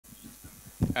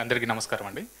అందరికీ నమస్కారం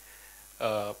అండి.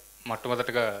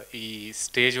 మొట్టమొదటగా ఈ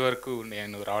స్టేజ్ వరకు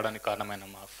నేను రావడానికి కారణమైన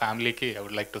మా ఫ్యామిలీకి I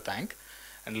would like to thank.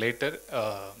 And later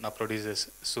నా ప్రొడ్యూసర్స్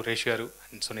సురేష్ గారు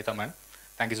and Sunitha ma'am,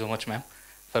 thank you so much ma'am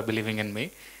for believing in me.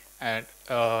 And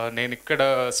నేను ఇక్కడ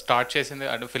స్టార్ట్ చేసింది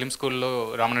అంటే ఫిల్మ్ స్కూల్లో,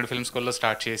 రామనాయుడు ఫిల్మ్ స్కూల్లో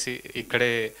స్టార్ట్ చేసి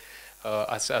ఇక్కడే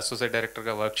అసోసియేట్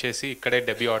డైరెక్టర్గా వర్క్ చేసి ఇక్కడే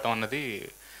డెబ్యూ అవటం అన్నది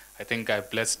I think I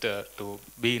blessed to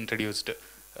be introduced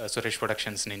Suresh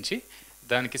productions నుంచి.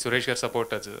 దానికి సురేష్ గారు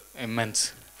support immense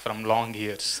from long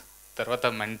years. తర్వాత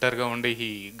మెంటర్గా ఉండి he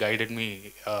guided me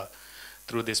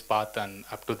through this path and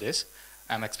up to this.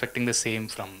 I'm expecting the same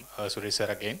from Suresh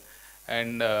sir again.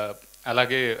 And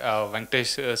అలాగే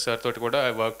Venkatesh sir తోటి కూడా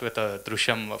I work with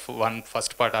దృశ్యం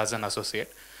first part as an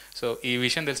associate. So ఈ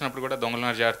విషయం తెలిసినప్పుడు కూడా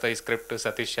దొంగలున్నారు జాగ్రత్త ఈ స్క్రిప్ట్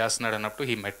సతీష్ చేస్తున్నాడు అన్నప్పుడు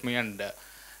he met me and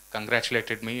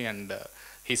congratulated me and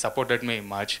he supported me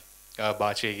much.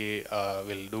 బాగా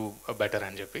విల్ డూ బెటర్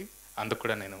అని చెప్పి. అందుకు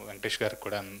కూడా నేను వెంకటేష్ గారికి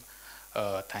కూడా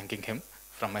thanking him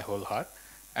from my whole heart.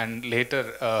 And later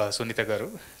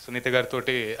Sunitha గారితో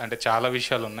అంటే చాలా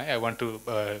విషయాలు ఉన్నాయి. I want to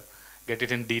get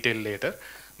it in detail later,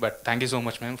 but thank you so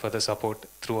much ma'am for the support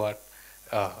through out.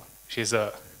 She is a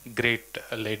great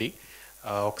lady.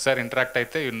 ఒకసారి interact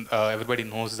అయితే everybody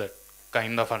knows that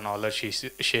kind of a knowledge she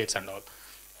shares and all.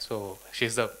 So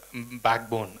she is the back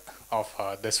bone of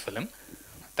this film.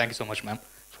 Thank you so much ma'am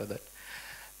for that.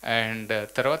 And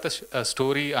తర్వాత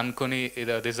story అనుకుని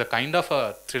this a kind of a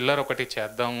thriller ఒకటి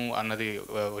చేద్దాము అన్నది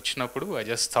వచ్చినప్పుడు I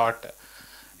just thought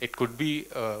it could be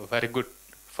very good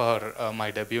for my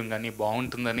debut అని,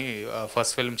 బాగుంటుందని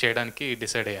first film చేయడానికి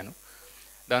decide అయ్యాను.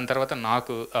 దాని తర్వాత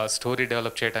నాకు స్టోరీ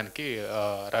డెవలప్ చేయడానికి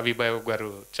రవి బాబు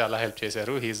గారు చాలా హెల్ప్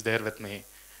చేశారు. He's there with me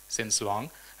since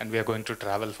long and we are going to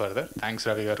travel further. Thanks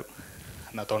Ravi గారు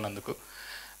నాతో ఉన్నందుకు.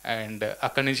 అండ్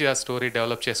అక్కడి నుంచి ఆ స్టోరీ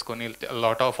డెవలప్ చేసుకొని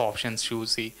లాట్ ఆఫ్ ఆప్షన్స్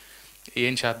చూసి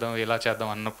ఏం చేద్దాం ఎలా చేద్దాం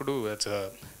అన్నప్పుడు ఇట్స్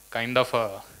కైండ్ ఆఫ్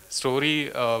స్టోరీ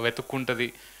వెతుక్కుంటుంది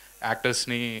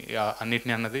యాక్టర్స్ని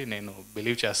అన్నిటిని అన్నది నేను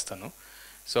బిలీవ్ చేస్తాను.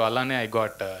 సో అలానే I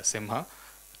got Simha.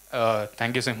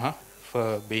 Thank you Simha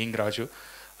for being Raju.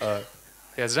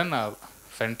 Hess done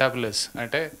fantabulous.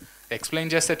 అంటే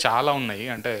ఎక్స్ప్లెయిన్ చేస్తే చాలా ఉన్నాయి,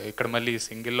 అంటే ఇక్కడ మళ్ళీ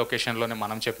సింగిల్ లొకేషన్లోనే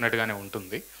మనం చెప్పినట్టుగానే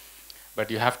ఉంటుంది.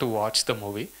 But you have to watch the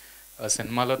movie.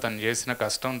 సినిమాలో తను చేసిన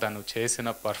కష్టం, తను చేసిన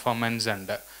పర్ఫార్మెన్స్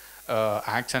అండ్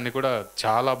యాక్ట్స్ అన్నీ కూడా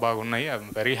చాలా బాగున్నాయి. I'm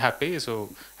very happy. So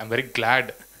I'm very glad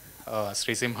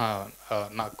Srisimha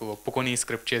నాకు ఒప్పుకొని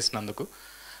స్క్రిప్ట్ చేసినందుకు.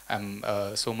 I'm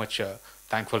so much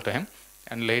thankful to him.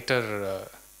 And later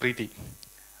Preethi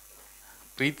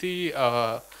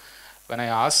when I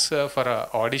as for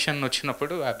audition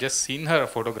వచ్చినప్పుడు I just seen her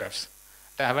photographs.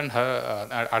 అంటే ఐ హెవెంట్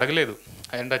అడగలేదు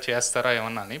అండ్ చేస్తారా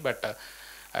ఏమన్నా అని. But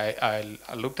I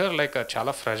looked her like a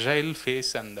చాలా fragile face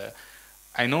and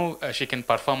I know she can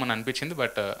perform అని అనిపించింది.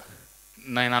 But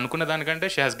నేను అనుకున్న దానికంటే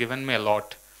she has given me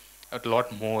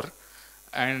lot more.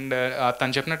 And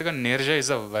తను చెప్పినట్టుగా Neeraja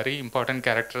is a very important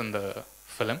character in the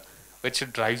film which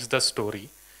drives the story.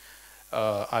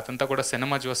 అదంతా కూడా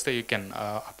సినిమా చూస్తే you can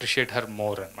appreciate her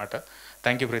more అనమాట.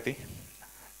 థ్యాంక్ యూ ప్రీతి.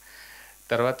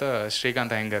 తర్వాత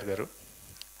శ్రీకాంత్ అయ్యంగార్ గారు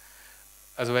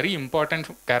as a very important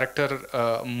character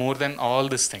more than all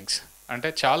these things. అంటే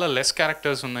చాలా లెస్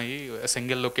క్యారెక్టర్స్ ఉన్నాయి,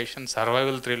 single location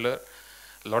survival thriller,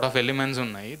 lot of elements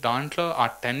ఉన్నాయి. దాంట్లో ఆ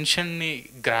టెన్షన్ని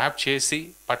గ్రాప్ చేసి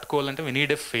పట్టుకోవాలంటే we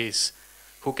need a face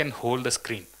who can hold the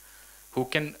screen, who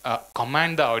can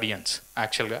command the audience.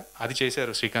 యాక్చువల్గా అది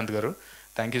చేశారు శ్రీకాంత్ గారు.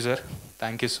 Thank you sir,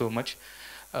 thank you so much.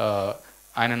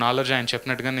 ఆయన నాలెడ్జ్ ఆయన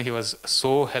చెప్పినట్టుగానే he was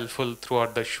so helpful through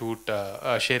out the shoot,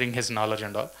 sharing his knowledge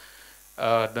and all.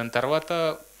 దాని తర్వాత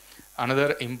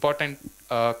another important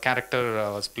character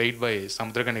was played by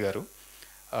Samuthirakani గారు.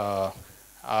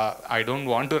 I don't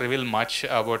want to reveal much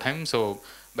about him, so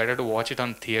better to watch it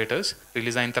on theatres.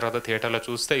 Release అయిన తర్వాత థియేటర్లో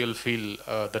చూస్తే you'll feel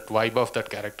that vibe of that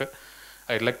character.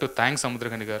 I'd like to thank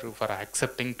Samuthirakani గారు for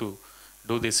accepting to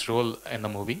do this role in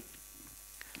the movie.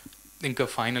 ఇంకా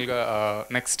ఫైనల్గా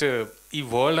next ఈ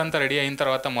world అంతా ready అయిన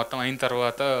తర్వాత, మొత్తం అయిన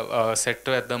తర్వాత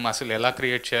సెట్ వేద్దాం, అసలు ఎలా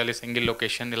క్రియేట్ చేయాలి సింగిల్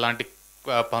లొకేషన్, ఇలాంటి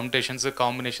పర్ముటేషన్స్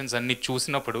కాంబినేషన్స్ అన్నీ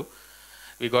చూసినప్పుడు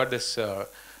వి గాట్ దిస్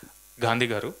గాంధీ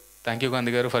గారు. థ్యాంక్ యూ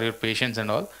గాంధీ గారు for your patience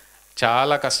and all.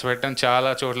 చాలా కష్టపెట్టాము, చాలా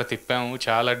చోట్ల తిప్పాము,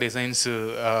 చాలా డిజైన్స్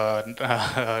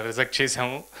రిజెక్ట్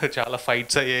చేసాము, చాలా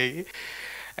ఫైట్స్ అయ్యాయి.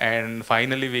 And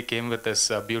finally we came with this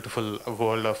beautiful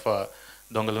world of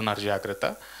దొంగలున్నారు జాగ్రత్త.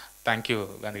 థ్యాంక్ యూ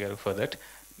గాంధీ గారు ఫర్ దట్.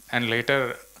 అండ్ లేటర్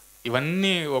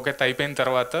ఇవన్నీ ఒక అయిపోయిన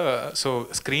తర్వాత సో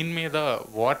స్క్రీన్ మీద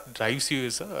what drives you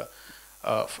is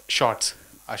shorts.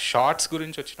 ఆ షార్ట్స్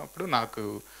గురించి వచ్చినప్పుడు నాకు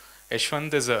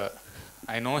Yashwant is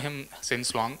I know him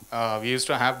since long. We use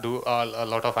to have do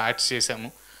lot of ads చేసాము.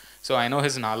 So I know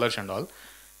his knowledge and all.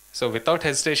 So without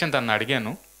hesitation తను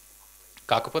అడిగాను,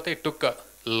 కాకపోతే it took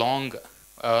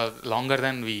longer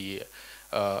then we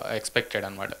expected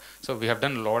అనమాట. So we have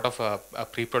done lot of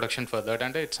pre production for that.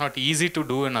 అంటే it's not easy to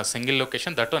do in a single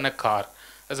location, that in a car.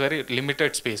 It's very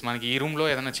limited space. మనకి ఈ రూమ్లో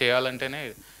ఏదైనా చేయాలంటేనే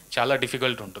చాలా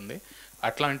difficult ఉంటుంది.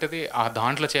 అట్లాంటిది ఆ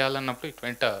దాంట్లో చేయాలన్నప్పుడు it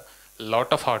went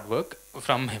lot of hard work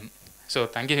from him. So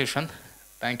thank you Yashwant,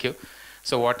 thank you.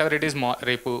 So what ever it is,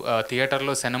 రేపు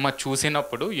థియేటర్లో సినిమా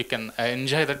చూసినప్పుడు you can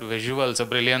enjoy that visuals,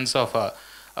 brilliance of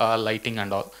lighting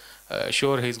and all.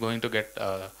 Sure he's going to get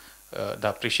the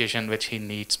appreciation which he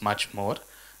needs much more.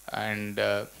 And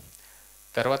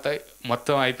తర్వాత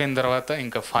మొత్తం అయిపోయిన తర్వాత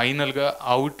ఇంకా ఫైనల్గా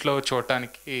అవుట్లో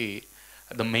చూడటానికి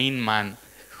the main man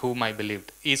whom I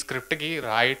believed. ఈ స్క్రిప్ట్కి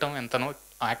రాయటం ఎంతనో,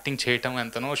 యాక్టింగ్ చేయటం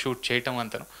ఎంతనో, షూట్ చేయటం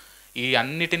ఎంతనో, ఈ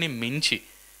అన్నిటినీ మించి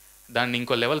దాన్ని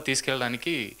ఇంకో లెవెల్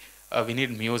తీసుకెళ్ళడానికి we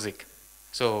need music.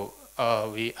 So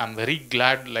I'm very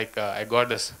glad like I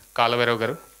got this. Kal Bhairav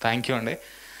గారు, థ్యాంక్ యూ అండి.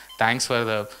 Thanks for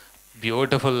the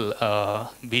beautiful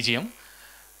BGM.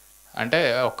 అంటే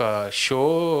ఒక షో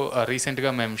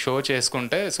రీసెంట్గా మేము షో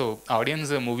చేసుకుంటే, సో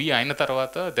ఆడియన్స్ మూవీ అయిన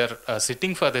తర్వాత they are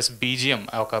sitting for this BGM.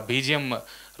 ఒక బీజిఎం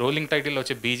రోలింగ్ టైటిల్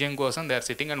వచ్చే బీజిఎం కోసం they are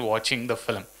sitting and watching the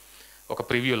film. ఒక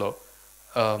ప్రివ్యూలో,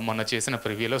 మొన్న చేసిన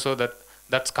ప్రివ్యూలో. So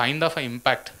that's kind of a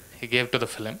impact he gave to the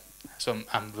film. So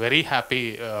I'm very happy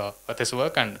with this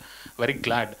work and very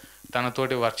glad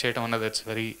తనతోటి work చేయడం అన్నది. It's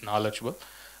very knowledgeable.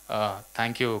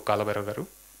 Thank you Kal Bhairav గారు.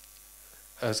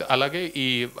 అలాగే ఈ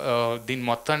దీని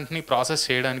మొత్తాన్ని ప్రాసెస్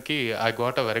చేయడానికి I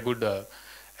got a very good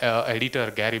editor,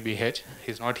 Garry BH.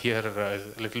 He's not here,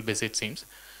 little busy it seems.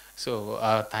 So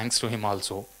thanks to him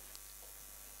also.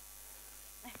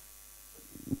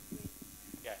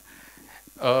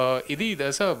 ఇది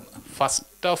that's a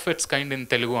first of it's kind in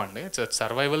Telugu అండి. It's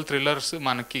survival thrillers.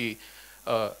 మనకి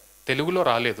తెలుగులో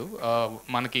రాలేదు.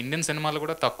 మనకి Indian సినిమాలు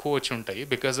కూడా తక్కువ వచ్చి ఉంటాయి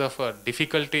because of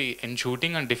difficulty in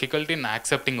shooting and difficulty in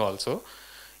accepting also.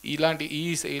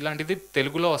 ఇలాంటిది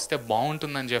తెలుగులో వస్తే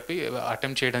బాగుంటుందని చెప్పి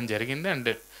అటెంప్ట్ చేయడం జరిగింది. And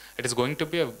it is going to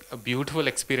be a beautiful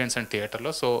experience and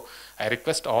థియేటర్లో. So I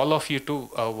request all of you to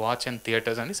watch and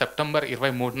theatres అని. September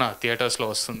 23న థియేటర్స్లో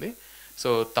వస్తుంది. సో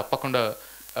తప్పకుండా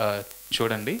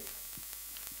చూడండి.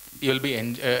 You will be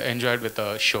enjoyed with the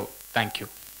show. Thank you.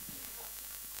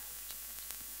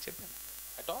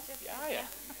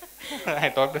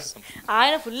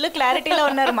 ఆయన full క్లారిటీలో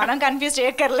ఉన్నారు, మనం confuse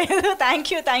చేయక్కర్లేదు. Thank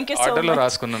you so much.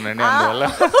 రాసుకున్నానండి, అందువల్ల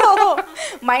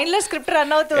మైండ్ లో స్క్రిప్ట్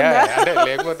రన్ అవుతుందా? అంటే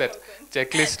లేకపోతే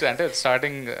చెక్ లిస్ట్ అంటే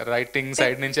స్టార్టింగ్ రైటింగ్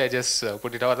సైడ్ నుంచి I just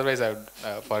put it, otherwise I would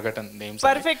forgotten names.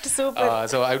 Perfect, super.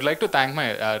 So I would like to thank my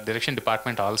direction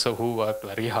department also who worked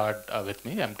very hard with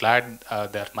me. I'm glad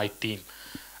they are my team.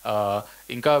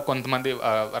 ఇంకా కొంతమంది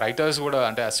writers కూడా,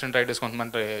 అంటే assistant writers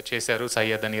కొంతమంది చేశారు,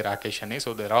 సయ్యద్ అని, రాకేష్ అని. So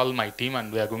they are all my team and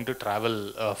we are going to travel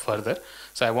further.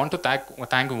 So I want to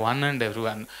thank one and every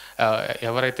one.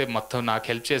 ఎవరైతే మొత్తం నాకు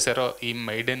హెల్ప్ చేశారో ఈ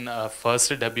made in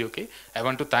first డెబ్యూకి, I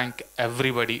want to thank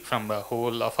everybody from the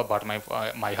whole of about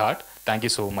my heart. Thank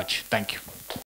you so much. Thank you.